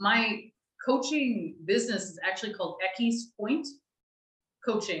 So my coaching business is actually called Ecky's Point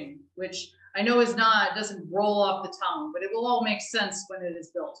Coaching, which I know doesn't roll off the tongue, but it will all make sense when it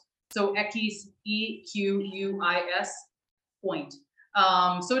is built. So Ecky's, EQUIS Point.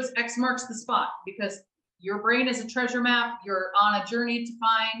 So it's X marks the spot because your brain is a treasure map. You're on a journey to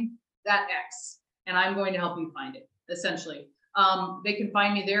find that X, and I'm going to help you find it, essentially. They can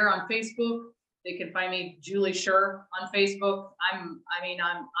find me there on Facebook. They can find me Julie Scher on Facebook. I'm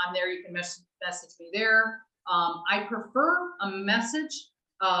there. You can message me there. I prefer a message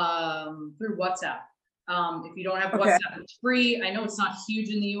through WhatsApp. If you don't have Okay. WhatsApp, it's free. I know it's not huge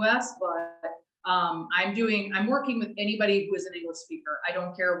in the US, but I'm working with anybody who is an English speaker. I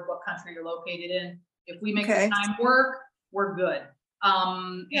don't care what country you're located in. If we make Okay. the time work, we're good.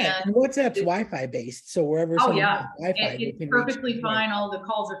 Yeah, And and WhatsApp's Wi-Fi based, so wherever oh someone yeah, has Wi-Fi, they it's can reach perfectly you. Right. fine. All the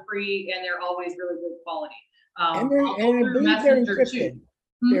calls are free and they're always really good quality. And I'll go I through believe they're Messenger too. encrypted.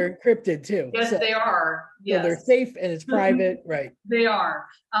 They're encrypted too. Yes, So, they are. so Yes. they're safe and it's private, right? They are.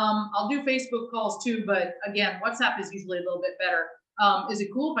 I'll do Facebook calls too, but again, WhatsApp is usually a little bit better. Is it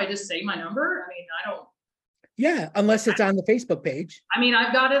cool if I just say my number? I mean, I don't. Yeah, unless it's on the Facebook page. I mean,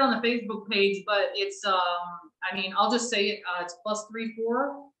 I've got it on the Facebook page, but it's I'll just say it. It's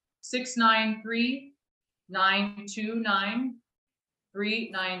 +34 693 929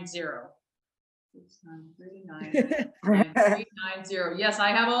 390. 693 Yes, I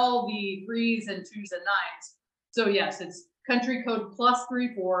have all the 3s and 2s and 9s. So yes, it's country code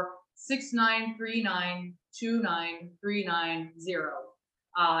 +34 6939 29390.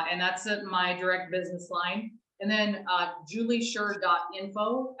 And that's at my direct business line. And then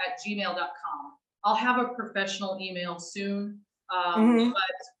juliescher.info@gmail.com. I'll have a professional email soon, but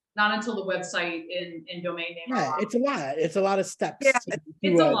not until the website and domain name. Yeah, it's a lot. It's a lot of steps. Yeah,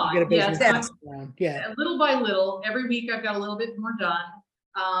 it's a lot. To get a business Yes, off the ground. Yeah. Little by little, every week I've got a little bit more done.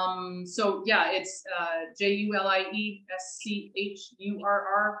 So yeah, it's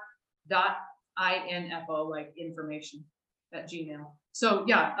JULIESCHURR.INFO, like information at Gmail. So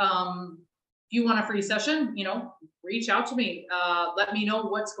yeah, if you want a free session, reach out to me. Let me know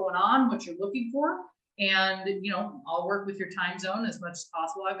what's going on, what you're looking for. And, I'll work with your time zone as much as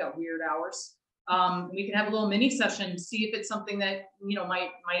possible. I've got weird hours. We can have a little mini session, see if it's something that,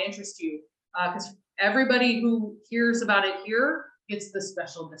 might interest you. Because everybody who hears about it here gets the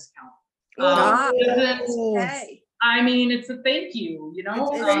special discount. Isn't- Hey, I mean, it's a thank you, you know?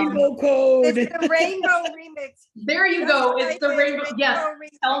 It's It's- rainbow code. it's the rainbow remix. There you Just go. like It's the it, rainbow. Yes. remix.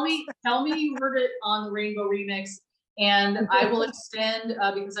 Tell me you heard it on the Rainbow Remix, and I will extend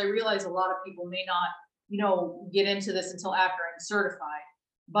because I realize a lot of people may not, you know, get into this until after I'm certified.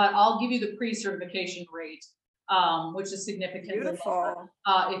 But I'll give you the pre-certification rate, which is significantly lower, Beautiful.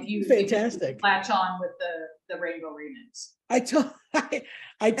 if you Fantastic. latch on with the Rainbow Remix.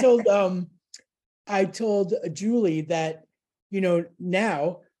 I told Julie that, you know,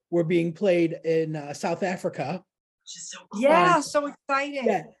 now we're being played in South Africa. Which is so cool. Yeah, so exciting.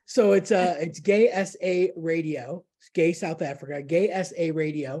 Yeah, so it's Gay SA Radio, Gay South Africa, Gay SA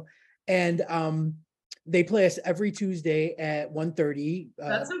Radio, and they play us every Tuesday at 1:30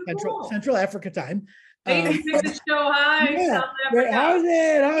 That's so cool. Central Africa time. Hey, you picked the show high, Yeah, South right, how's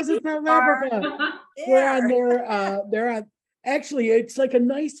Africa. it South Africa? We're on they're on, actually, it's like a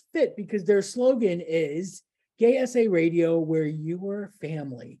nice fit because their slogan is Gay SA Radio, where you are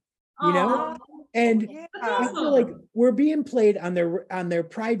family, you know? Aw, And Yeah. I feel like we're being played on their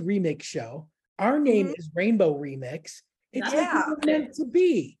Pride Remix show. Our name Mhm. is Rainbow Remix. It's like Yeah. it's meant to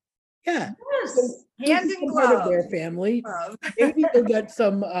be. Yeah. yes. So you Hand in become part of their glove. family. Love. Maybe you'll get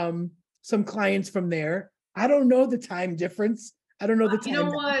some clients from there. I don't know the time difference. I don't know the time. You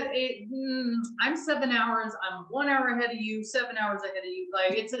know what? I'm 7 hours. I'm 1 hour ahead of you. 7 hours ahead of you.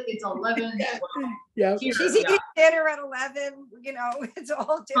 Like it's 11. Yeah. 12 Yeah. here, She's yeah. eating dinner at 11, you know, it's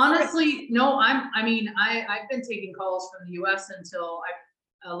all different. Honestly, no. I've been taking calls from the U.S. until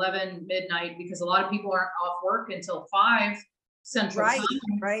 11 midnight because a lot of people aren't off work until 5 Central Right,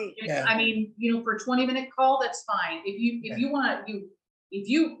 Time. right. Yeah. I mean, you know, for a 20-minute call, that's fine. If you want to,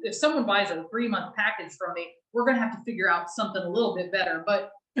 if someone buys a 3-month package from me, we're gonna have to figure out something a little bit better.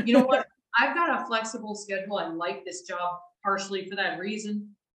 But you know what? I've got a flexible schedule. I like this job partially for that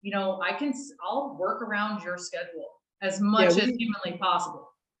reason. You know, I'll work around your schedule as much as humanly possible.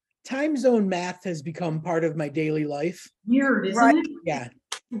 Time zone math has become part of my daily life. Weird, isn't Right. it? Yeah.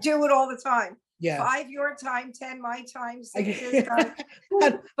 Do it all the time. Yeah. 5 your time, 10 my time, 6 I his time.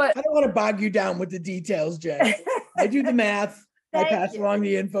 But don't want to bog you down with the details, Jay. I do the math. I Thank pass you. along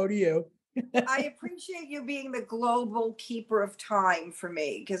the info to you. I appreciate you being the global keeper of time for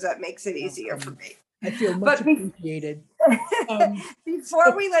me because that makes it easier for me. I feel much But we- appreciated. Um,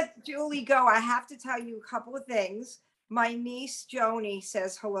 Before we let Julie go, I have to tell you a couple of things. My niece Joni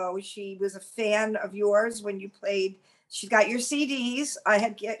says hello. She was a fan of yours when you played. She's got your CDs. I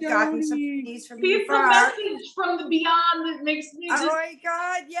had gotten some Joni. CDs from See, you it's for the her. message from the beyond that makes me just, Oh my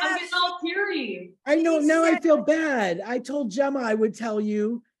God, I'm yes. getting all teary. I know She now I said- feel bad. I told Gemma I would tell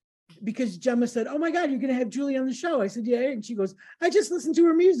you because Gemma said, "Oh my God, you're gonna have Julie on the show." I said, "Yeah," and she goes, "I just listened to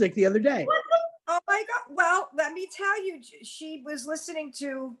her music the other day." Oh my God. Well, let me tell you, she was listening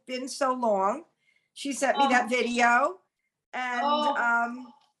to Been So Long. She sent me that video. And Oh.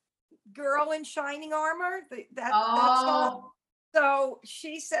 Girl in Shining Armor, that song. Oh, So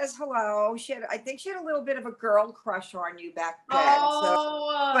she says hello. I think she had a little bit of a girl crush on you back then.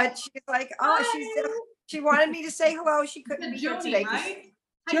 oh, But she's like, oh, she wanted me to say hello. She couldn't the be here Joni, today. 'cause right?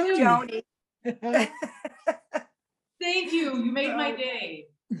 Hi, Joni. Joni. Thank you. You made my day.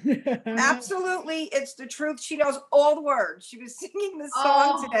 Absolutely, it's the truth. She knows all the words. She was singing the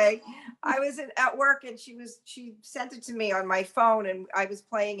song Oh. today. I was at work and she sent it to me on my phone and I was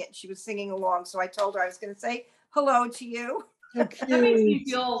playing it. She was singing along. So I told her I was going to say hello to you. So That makes me cute.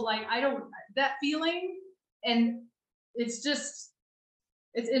 feel like that feeling, and it's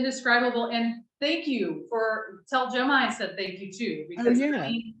indescribable. And thank you tell Gemma I said thank you too. Because yeah. I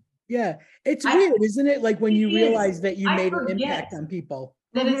mean, Yeah, it's I- weird, isn't it? Like when It you is. realize that you I made an forget. impact on people.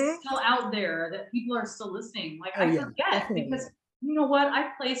 that Mhm. it's still out there, that people are still listening. Like Oh, I yeah, forget definitely. because you know what?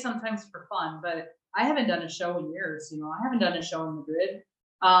 I play sometimes for fun, but I haven't done a show in years. You know, I haven't done a show in the grid.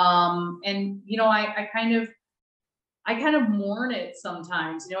 And you know, I kind of mourn it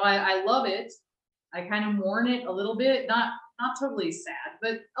sometimes. You know, I love it. I kind of mourn it a little bit, not totally sad,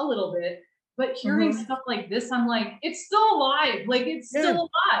 but a little bit. But hearing Mhm. stuff like this, I'm like, it's still alive. Like it's Yeah. still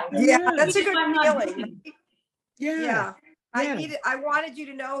alive. Yeah, Yeah. that's a Even if good I'm not feeling. doing it. Yeah. Yeah. I wanted you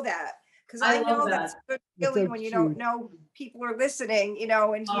to know that because I I love know that's a good That's feeling so when you don't cute. know people are listening, you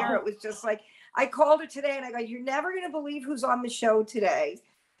know, and here Oh. it was just like, I called her today and I go, you're never going to believe who's on the show today.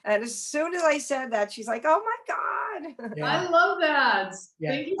 And as soon as I said that, she's like, oh my God. Yeah. I love that.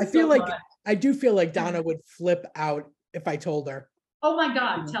 Yeah. Thank you I feel so like much. I do feel like Donna would flip out if I told her. Oh my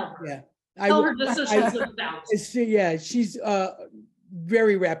God, tell her. Yeah. Tell her just so she flips out. Yeah, she's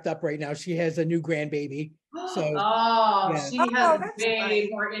very wrapped up right now. She has a new grandbaby. So yeah. She Oh, has that's way fun.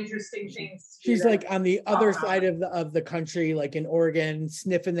 more interesting things. to She's do like than- on the other Oh. side of the country, like in Oregon,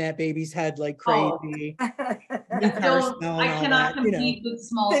 sniffing that baby's head like Oh. crazy. The New car Don't, smell I and all cannot that, you know. compete with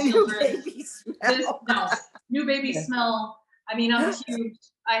small new children. baby This, smell. no, new baby Yeah. smell. I mean, I'm cute.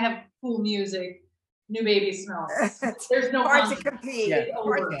 I have cool music. New baby smell. There's no Hard to concept. compete. Yeah.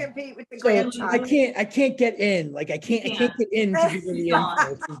 Hard to Yeah. compete with the So I grandchild. can't get in. Like I can't get into giving the She's gone.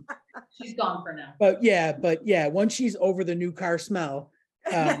 info. She's gone for now. But yeah, once she's over the new car smell,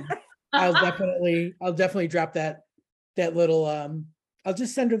 I'll definitely drop that little I'll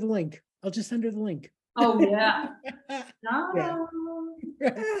just send her the link. Oh yeah. Yeah.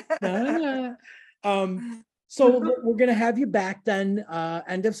 No. So we're gonna have you back then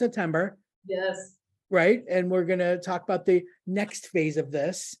end of September, Yes. right? And we're gonna talk about the next phase of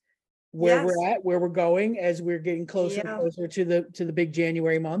this, where we're Yes. at, where we're going as we're getting closer and Yeah. closer to the big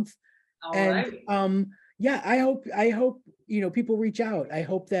January month. All And right. yeah, I hope people reach out. I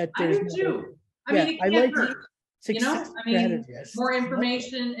hope that I there's do too. I yeah, mean, it I can't like hurt. You know, success I mean, strategists. more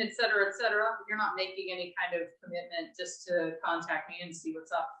information, et cetera, et cetera. You're not making any kind of commitment just to contact me and see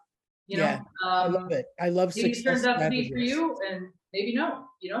what's up. You know, Yeah, I love it. I love maybe it success turns out to be for strategists. you and maybe no,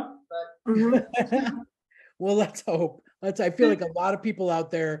 but Mhm. Well, let's hope. I feel like a lot of people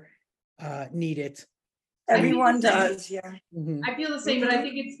out there need it. Everyone the same. does, yeah. Mhm. I feel the same, but I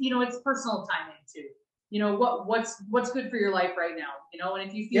think it's personal timing too. What's good for your life right now, and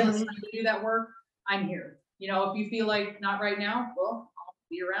if you feel Yeah. it's time to do that work, I'm here. If you feel like not right now, well, I'll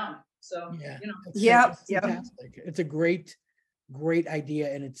be around. So, Yeah. Yep, It's yep. fantastic. It's a great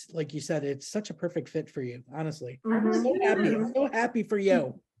idea. And it's like you said, it's such a perfect fit for you, honestly. Mhm. I'm so happy for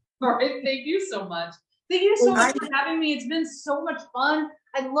you. All right, thank you so much. Thank you so Well, much for having me. It's been so much fun.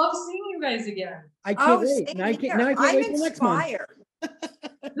 I love seeing you guys again. I can't Oh, wait. same Now I can't here. I'm wait till next month. inspired. This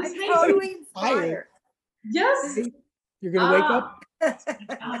I'm makes totally Inspired. inspired. Yes. You're gonna wake up.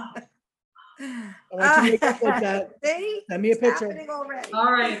 Ah. I want you to wake up like that. See? Send me a It's picture. happening already.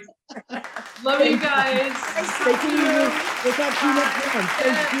 All right. Love you guys. Nice Take it talking to easy. you. We'll talk to you next month.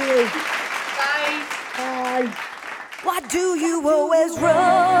 Thank you. Bye. Bye. Why do you always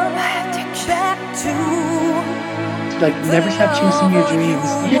run back to Like never stop chasing your dreams.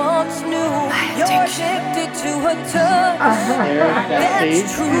 you once knew? You're addicted to her touch.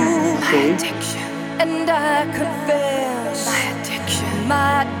 That's true. And I confess,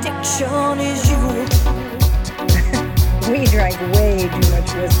 my addiction is you. We drank way too much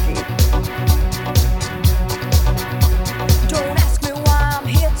whiskey. Don't ask me why I'm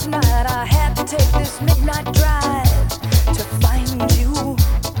here tonight. I had to take this midnight drive to find you.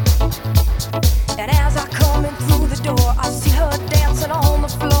 And as I come in through the door, I see her dancing on the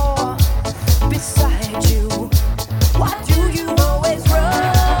floor beside you. Why do you always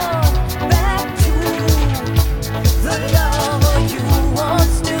run back to the lover you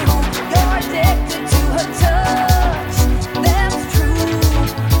once knew? You're addicted to her touch, that's true.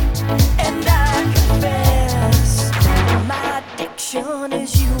 And I confess, my addiction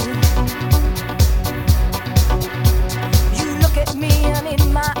is you. You look at me and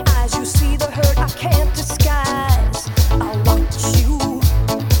in my eyes you see the hurt I can't disguise. I watch you,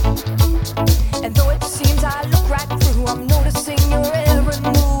 and though it seems I look right through, I'm noticing your every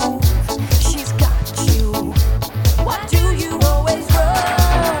move. She's got you. Why do you always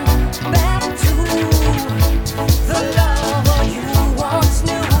run back to the lover you once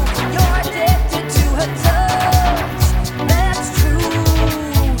knew? You're addicted to her touch, that's true.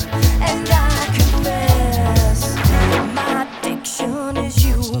 And I confess, my addiction is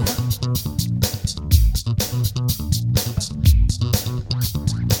you.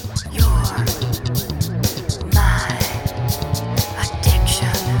 You're my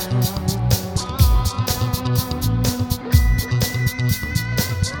addiction.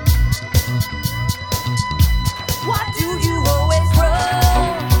 Why do you always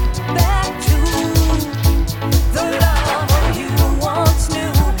run back to the lover you once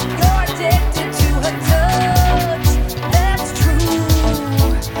knew? You're addicted to her touch, that's true.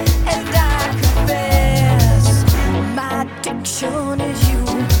 And I confess, my addiction is you.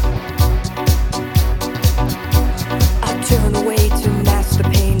 I turn away to mask the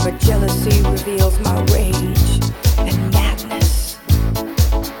pain, but jealousy reveals my